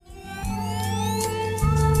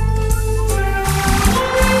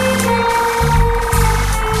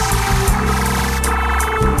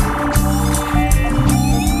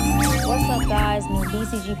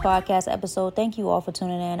podcast episode. Thank you all for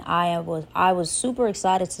tuning in. I was super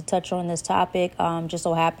excited to touch on this topic. Just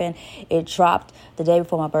so happened it dropped the day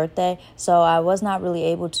before my birthday, so I was not really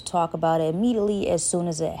able to talk about it immediately as soon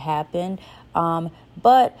as it happened.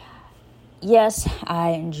 But yes, I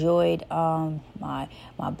enjoyed my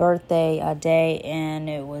birthday day, and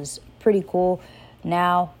it was pretty cool.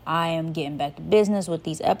 Now I am getting back to business with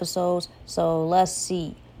these episodes, so let's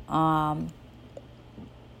see.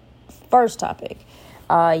 First topic.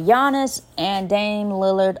 Giannis and Dame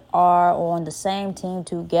Lillard are on the same team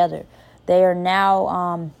together. They are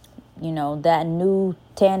now, that new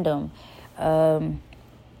tandem. Now,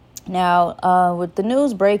 with the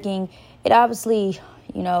news breaking, it obviously,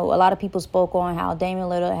 a lot of people spoke on how Dame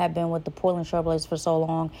Lillard had been with the Portland Trailblazers for so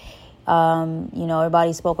long.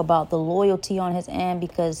 Everybody spoke about the loyalty on his end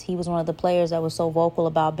because he was one of the players that was so vocal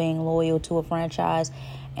about being loyal to a franchise.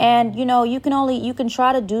 And, you can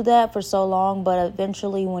try to do that for so long, but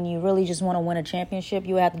eventually when you really just want to win a championship,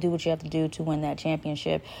 you have to do what you have to do to win that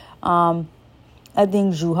championship. I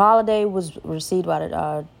think Jrue Holiday was received by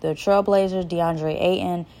the Trailblazers, DeAndre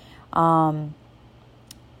Ayton.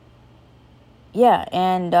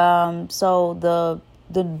 So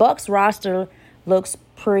the Bucks roster looks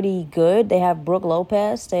pretty good. They have Brooke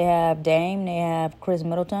Lopez, they have Dame, they have Chris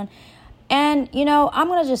Middleton. And, I'm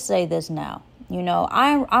going to just say this now.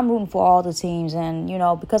 I'm rooting for all the teams, and,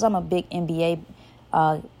 because I'm a big NBA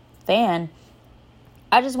fan,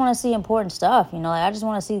 I just want to see important stuff. I just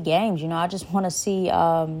want to see games. I just want to see,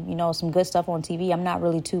 some good stuff on TV. I'm not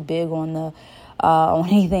really too big on the on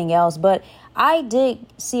anything else, but I did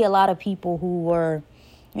see a lot of people who were,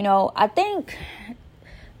 I think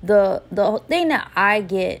the thing that I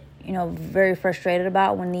get, very frustrated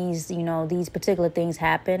about when these particular things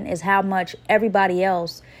happen is how much everybody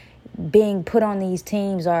else being put on these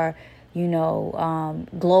teams are,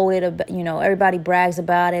 gloated about, everybody brags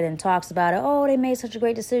about it and talks about it. Oh, they made such a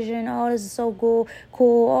great decision. Oh, this is so cool.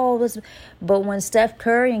 Oh, this. But when Steph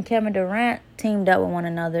Curry and Kevin Durant teamed up with one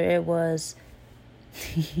another, it was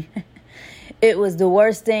it was the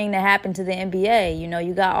worst thing that happened to the NBA.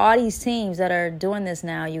 You got all these teams that are doing this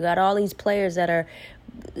now. You got all these players that are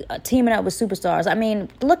teaming up with superstars. I mean,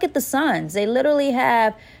 look at the Suns. They literally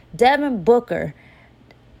have Devin Booker,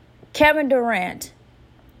 Kevin Durant,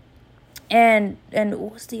 and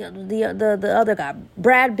what's the other guy?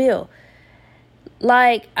 Brad Beal.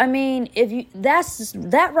 Like, I mean,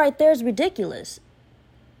 that right there is ridiculous.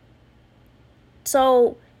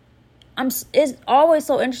 So it's always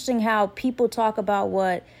so interesting how people talk about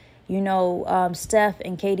what Steph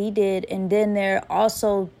and KD did, and then they're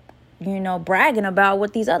also bragging about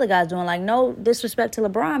what these other guys doing. Like, no disrespect to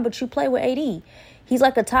LeBron, but you play with AD. He's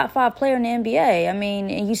like a top 5 player in the NBA. I mean,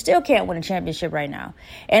 and you still can't win a championship right now.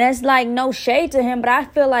 And it's like no shade to him, but I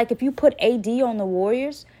feel like if you put AD on the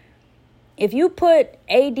Warriors, if you put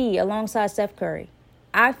AD alongside Steph Curry,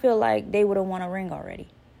 I feel like they would have won a ring already.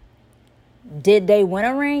 Did they win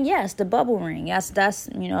a ring? Yes, the bubble ring. Yes, that's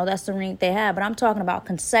the ring they had. But I'm talking about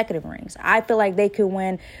consecutive rings. I feel like they could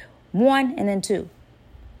win 1 and then 2.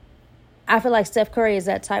 I feel like Steph Curry is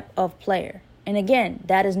that type of player. And again,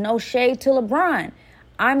 that is no shade to LeBron.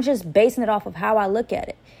 I'm just basing it off of how I look at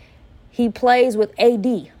it. He plays with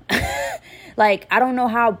AD. Like, I don't know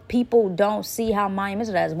how people don't see how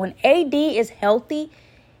monumental that is. When AD is healthy,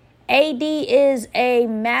 AD is a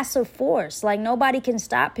massive force. Like, nobody can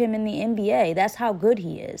stop him in the NBA. That's how good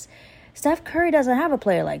he is. Steph Curry doesn't have a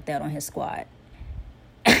player like that on his squad.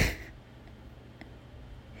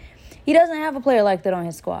 He doesn't have a player like that on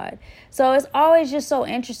his squad. So it's always just so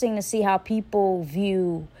interesting to see how people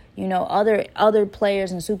view, other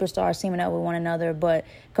players and superstars teaming up with one another, but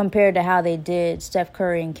compared to how they did Steph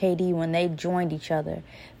Curry and KD when they joined each other.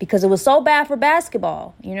 Because it was so bad for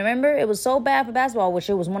basketball. You remember? It was so bad for basketball, which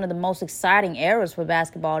it was one of the most exciting eras for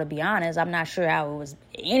basketball, to be honest. I'm not sure how it was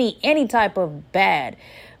any type of bad.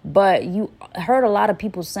 But you heard a lot of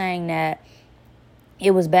people saying that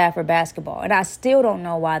it was bad for basketball. And I still don't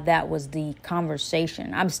know why that was the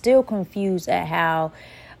conversation. I'm still confused at how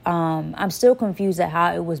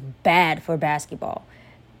it was bad for basketball.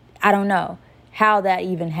 I don't know how that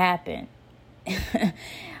even happened.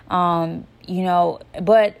 But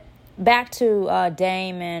back to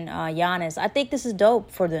Dame and Giannis. I think this is dope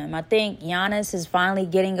for them. I think Giannis is finally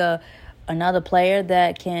getting another player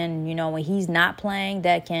that can, when he's not playing,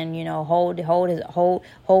 that can, hold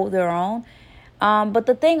their own. But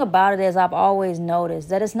the thing about it is, I've always noticed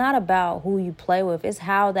that it's not about who you play with, it's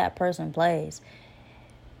how that person plays.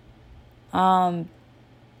 I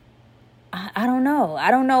I don't know.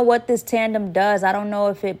 I don't know what this tandem does. I don't know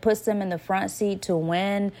if it puts them in the front seat to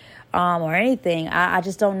win or anything. I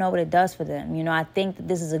just don't know what it does for them. You know, I think that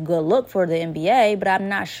this is a good look for the NBA, but I'm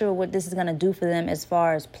not sure what this is going to do for them as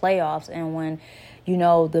far as playoffs and when, you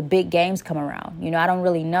know, the big games come around. You know, I don't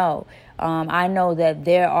really know. I know that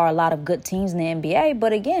there are a lot of good teams in the NBA,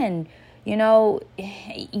 but again, you know,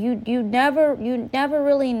 you never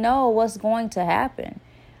really know what's going to happen.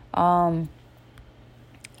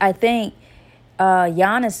 I think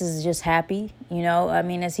Giannis is just happy, you know, I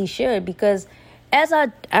mean, as he should, because as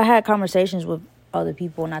I had conversations with other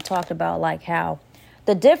people and I talked about like how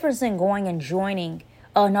the difference in going and joining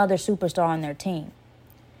another superstar on their team,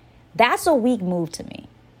 that's a weak move to me,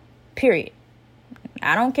 period.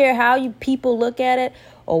 I don't care how you people look at it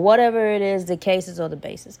or whatever it is, the cases or the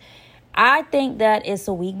basis. I think that it's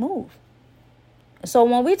a weak move. So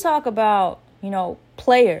when we talk about, you know,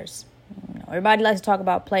 players, you know, everybody likes to talk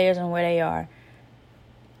about players and where they are.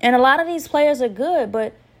 And a lot of these players are good,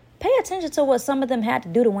 but pay attention to what some of them had to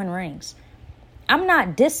do to win rings. I'm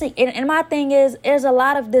not dissing. And my thing is, there's a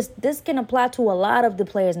lot of this. This can apply to a lot of the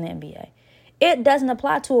players in the NBA. It doesn't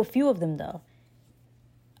apply to a few of them, though.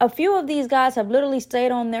 A few of these guys have literally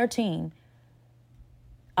stayed on their team,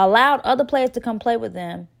 allowed other players to come play with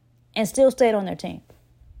them, and still stayed on their team.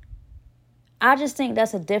 I just think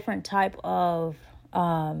that's a different type of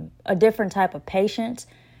patience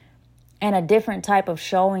and a different type of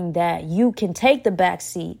showing that you can take the back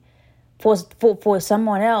seat for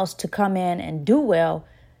someone else to come in and do well,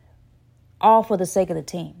 all for the sake of the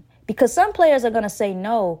team. Because some players are going to say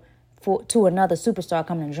no to another superstar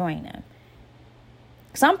coming and joining them.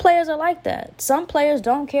 Some players are like that. Some players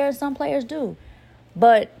don't care. Some players do.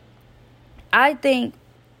 But I think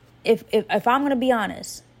if I'm going to be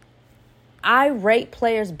honest, I rate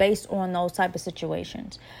players based on those type of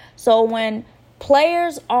situations. So when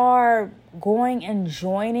players are going and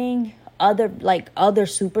joining other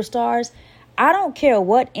superstars, I don't care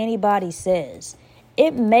what anybody says.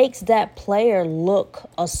 It makes that player look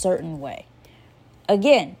a certain way.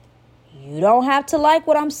 Again, you don't have to like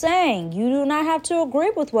what I'm saying. You do not have to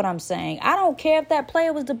agree with what I'm saying. I don't care if that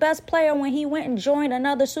player was the best player when he went and joined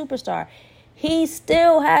another superstar. He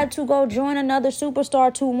still had to go join another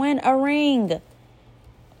superstar to win a ring.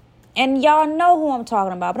 And y'all know who I'm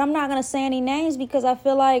talking about, but I'm not going to say any names because I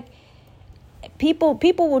feel like people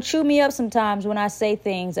will chew me up sometimes when I say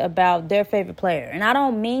things about their favorite player. And I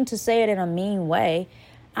don't mean to say it in a mean way.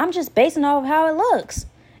 I'm just basing it off of how it looks.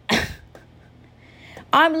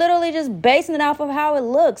 I'm literally just basing it off of how it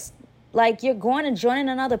looks. Like you're going and joining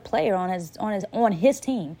another player on his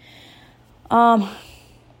team.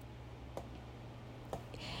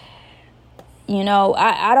 You know,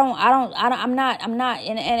 I'm not,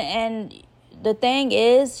 and the thing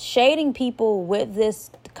is, shading people with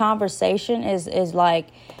this conversation is like,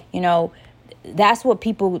 you know, that's what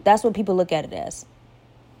people look at it as.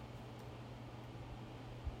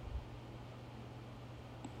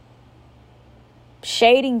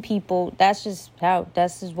 Shading people, that's just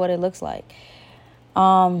what it looks like.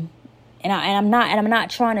 And I'm not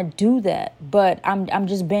trying to do that, but I'm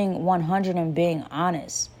just being 100 and being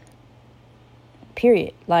honest.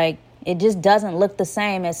 Period. Like, it just doesn't look the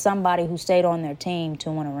same as somebody who stayed on their team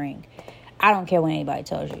to win a ring. I don't care what anybody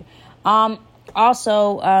tells you.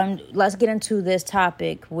 Also, let's get into this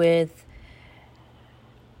topic with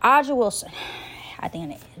Aja Wilson. I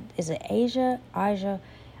think, is it Aja?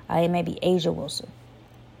 It may be Aja Wilson.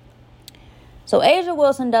 So Aja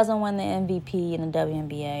Wilson doesn't win the MVP in the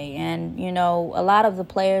WNBA. And, you know, a lot of the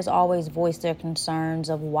players always voice their concerns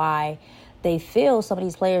of why they feel some of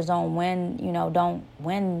these players don't win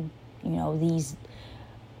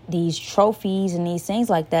these trophies and these things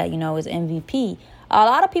like that, you know, as MVP. A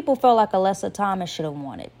lot of people felt like Alyssa Thomas should have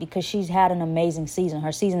won it because she's had an amazing season.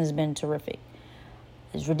 Her season has been terrific.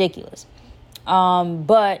 It's ridiculous.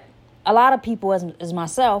 But a lot of people, as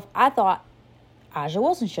myself, I thought Aja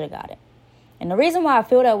Wilson should have got it. And the reason why I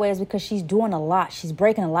feel that way is because she's doing a lot. She's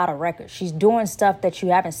breaking a lot of records. She's doing stuff that you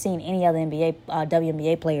haven't seen any other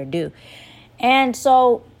WNBA player do. And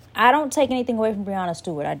so I don't take anything away from Breanna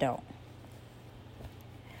Stewart. I don't.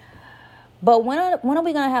 But when are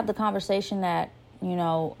we going to have the conversation that, you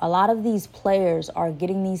know, a lot of these players are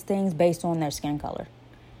getting these things based on their skin color?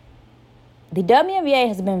 The WNBA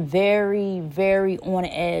has been very, very on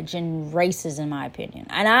edge and racist, in my opinion.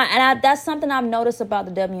 And I that's something I've noticed about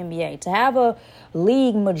the WNBA. To have a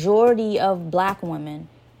league majority of black women,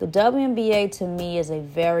 the WNBA to me is a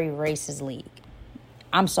very racist league.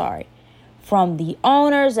 I'm sorry. From the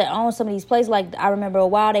owners that own some of these places, like I remember a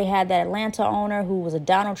while they had that Atlanta owner who was a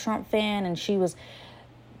Donald Trump fan, and she was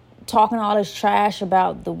talking all this trash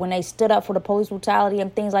about when they stood up for the police brutality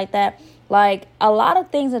and things like that. Like, a lot of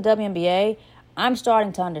things in WNBA, I'm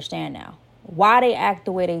starting to understand now why they act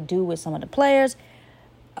the way they do with some of the players.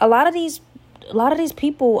 A lot of these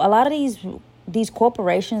people, a lot of these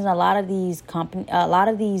corporations, a lot of these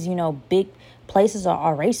big places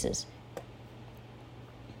are racist.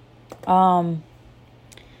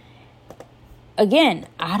 Again,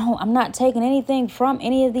 I'm not taking anything from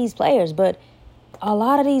any of these players, but a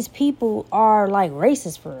lot of these people are like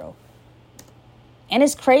racist for real. And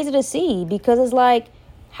it's crazy to see, because it's like,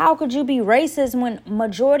 how could you be racist when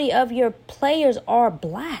majority of your players are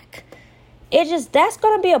black? That's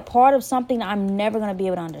going to be a part of something I'm never going to be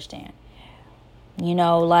able to understand.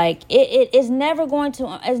 Like it's never going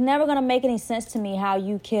to make any sense to me how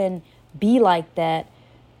you can be like that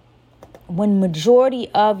when majority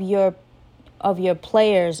of your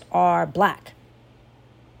players are black.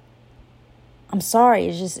 I'm sorry,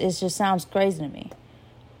 it just sounds crazy to me.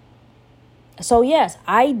 So yes,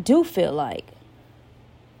 I do feel like,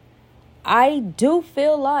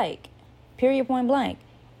 period, point blank,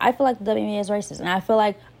 I feel like the WNBA is racist. And I feel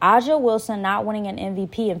like A'ja Wilson not winning an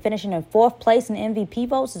MVP and finishing in 4th place in MVP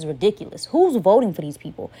votes is ridiculous. Who's voting for these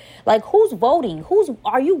people? Like, who's voting?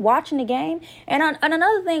 Are you watching the game? And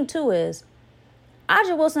another thing too is,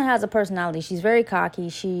 A'ja Wilson has a personality. She's very cocky.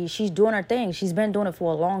 She's doing her thing. She's been doing it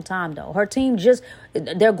for a long time, though. Her team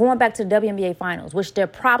they're going back to the WNBA finals, which they're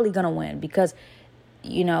probably going to win, because,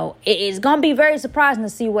 it's going to be very surprising to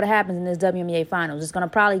see what happens in this WNBA finals. It's going to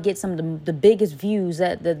probably get some of the biggest views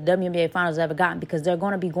that the WNBA finals have ever gotten, because they're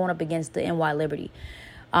going to be going up against the NY Liberty.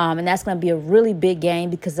 And that's going to be a really big game,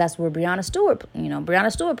 because that's where Breanna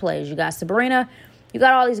Stewart plays. You got Sabrina. You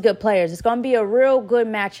got all these good players. It's going to be a real good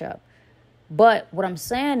matchup. But what I'm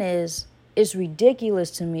saying is, it's ridiculous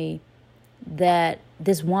to me that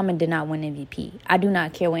this woman did not win MVP. I do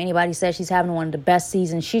not care what anybody says. She's having one of the best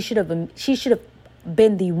seasons. She should have been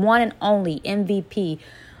the one and only MVP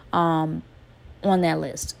on that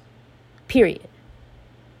list. Period.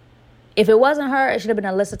 If it wasn't her, it should have been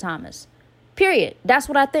Alyssa Thomas. Period. That's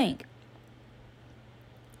what I think.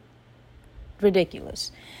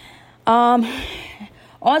 Ridiculous.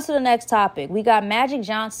 On to the next topic. We got Magic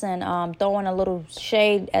Johnson throwing a little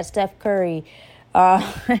shade at Steph Curry.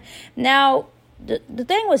 Now, the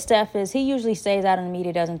thing with Steph is he usually stays out in the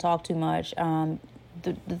media, doesn't talk too much.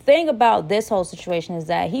 The thing about this whole situation is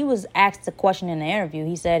that he was asked a question in the interview.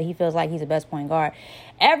 He said he feels like he's the best point guard.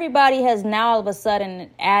 Everybody has now all of a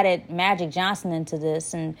sudden added Magic Johnson into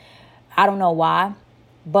this, and I don't know why.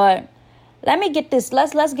 But let's get this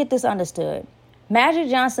understood. Magic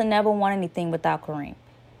Johnson never won anything without Kareem.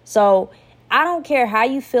 So I don't care how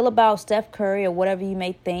you feel about Steph Curry or whatever you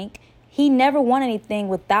may think. He never won anything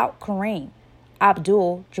without Kareem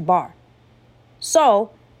Abdul-Jabbar. So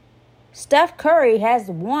Steph Curry has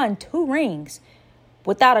won 2 rings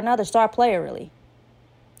without another star player, really.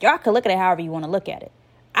 Y'all can look at it however you want to look at it.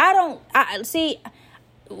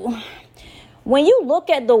 When you look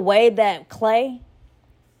at the way that Clay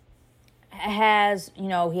has,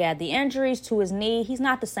 he had the injuries to his knee. He's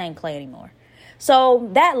not the same Clay anymore. So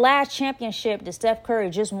that last championship that Steph Curry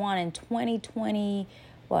just won in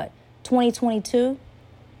 2022,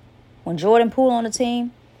 when Jordan Poole on the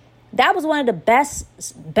team, that was one of the best,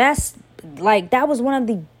 that was one of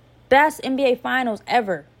the best NBA finals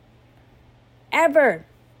ever.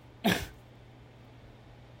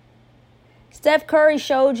 Steph Curry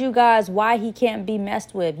showed you guys why he can't be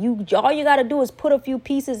messed with. All you got to do is put a few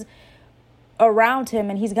pieces around him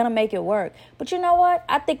and he's going to make it work. But you know what?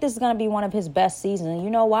 I think this is going to be one of his best seasons. And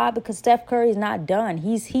you know why? Because Steph Curry's not done.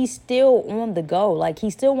 He's still on the go. Like,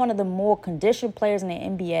 he's still one of the more conditioned players in the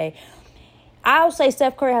NBA. I would say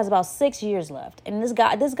Steph Curry has about 6 years left. And this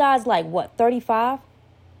guy's like, 35?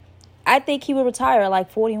 I think he would retire at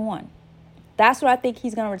like 41. That's what I think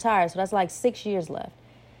he's going to retire. So that's like 6 years left.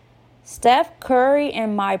 Steph Curry,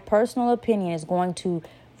 in my personal opinion, is going to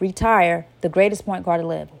retire the greatest point guard to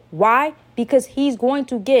live. Why? Because he's going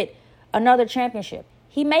to get another championship.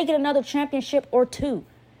 He may get another championship or 2.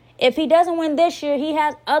 If he doesn't win this year, he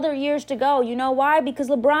has other years to go. You know why? Because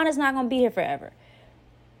LeBron is not going to be here forever.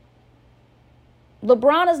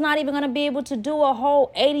 LeBron is not even going to be able to do a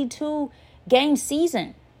whole 82-game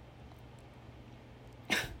season.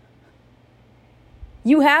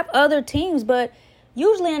 You have other teams, but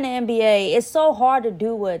usually in the NBA, it's so hard to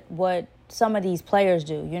do what some of these players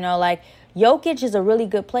do. Like Jokic is a really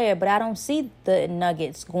good player, but I don't see the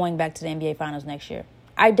Nuggets going back to the NBA Finals next year.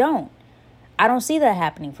 I don't see that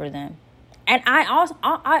happening for them. And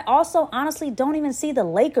I also honestly don't even see the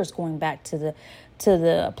Lakers going back to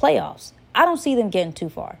the playoffs. I don't see them getting too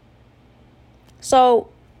far. So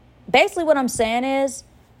basically what I'm saying is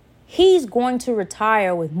he's going to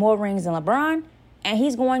retire with more rings than LeBron, and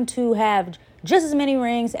he's going to have just as many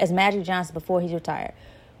rings as Magic Johnson before he's retired.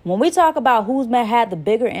 When we talk about who's had the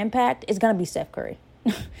bigger impact, it's going to be Steph Curry.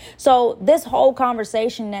 So this whole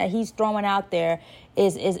conversation that he's throwing out there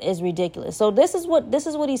is ridiculous. So this is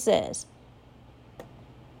what he says.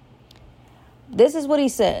 This is what he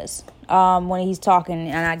says when he's talking,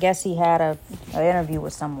 and I guess he had an interview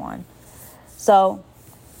with someone. So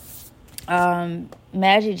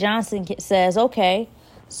Magic Johnson says, okay,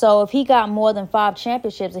 so if he got more than 5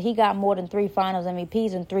 championships, if he got more than 3 finals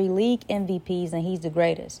MVPs and 3 league MVPs, then he's the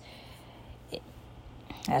greatest.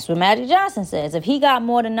 That's what Magic Johnson says. If he got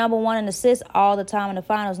more than number 1 in assists all the time in the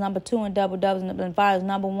finals, number 2 in double-doubles in the finals,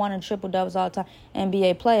 number 1 in triple-doubles all the time,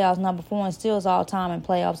 NBA playoffs, number 4 in steals all the time in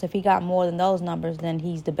playoffs, if he got more than those numbers, then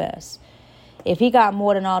he's the best. If he got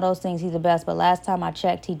more than all those things, he's the best. But last time I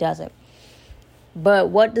checked, he doesn't. But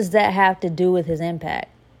what does that have to do with his impact?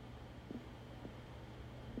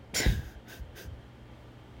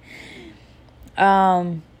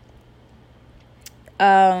 I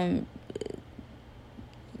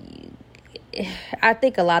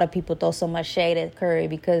think a lot of people throw so much shade at Curry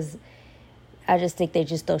because I just think they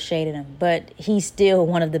just throw shade at him. But he's still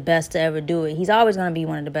one of the best to ever do it. He's always going to be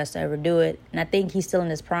one of the best to ever do it. And I think he's still in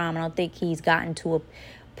his prime. I don't think he's gotten to a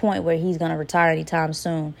point where he's going to retire anytime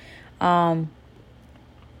soon.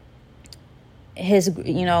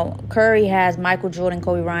 Curry has Michael Jordan,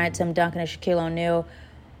 Kobe Bryant, Tim Duncan, and Shaquille O'Neal,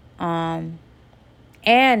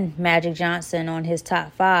 and Magic Johnson on his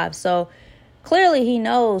top 5. So clearly he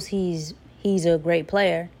knows he's a great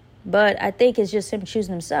player. But I think it's just him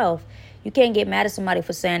choosing himself. You can't get mad at somebody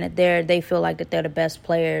for saying that they feel like that they're the best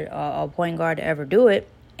player or point guard to ever do it.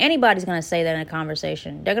 Anybody's gonna say that in a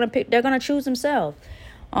conversation. They're gonna choose themselves.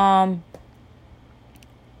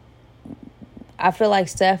 I feel like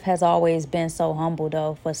Steph has always been so humble,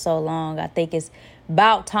 though, for so long. I think it's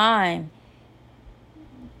about time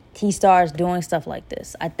he starts doing stuff like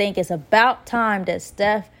this. I think it's about time that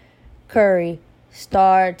Steph Curry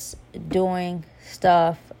starts doing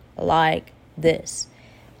stuff like this.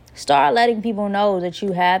 Start letting people know that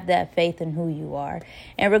you have that faith in who you are.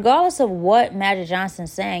 And regardless of what Magic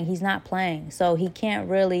Johnson's saying, he's not playing. So he can't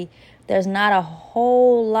really, there's not a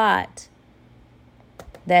whole lot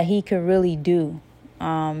that he could really do.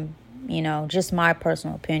 Just my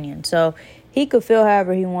personal opinion. So he could feel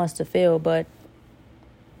however he wants to feel, but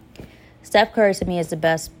Steph Curry to me is the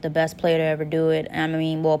best player to ever do it.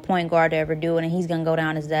 Point guard to ever do it, and he's gonna go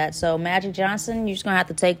down as that. So Magic Johnson, you're just gonna have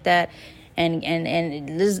to take that and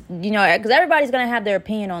this, because everybody's gonna have their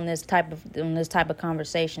opinion on this type of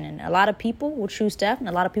conversation, and a lot of people will choose Steph, and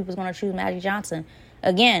a lot of people is gonna choose Magic Johnson.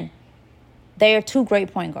 Again, they are 2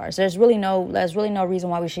 great point guards. There's really no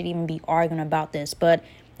reason why we should even be arguing about this. But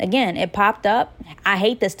again, it popped up. I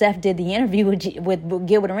hate that Steph did the interview with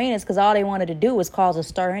Gilbert Arenas because all they wanted to do was cause a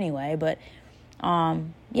stir anyway. But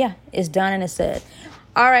it's done and it's said.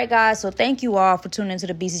 All right, guys. So thank you all for tuning into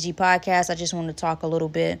the BCG podcast. I just wanted to talk a little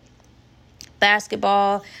bit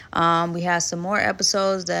basketball. We have some more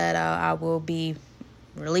episodes that I will be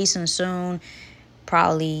releasing soon,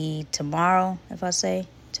 probably tomorrow, if I say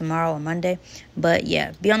tomorrow or Monday. But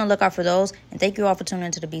yeah, be on the lookout for those. And thank you all for tuning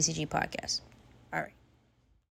into the BCG podcast.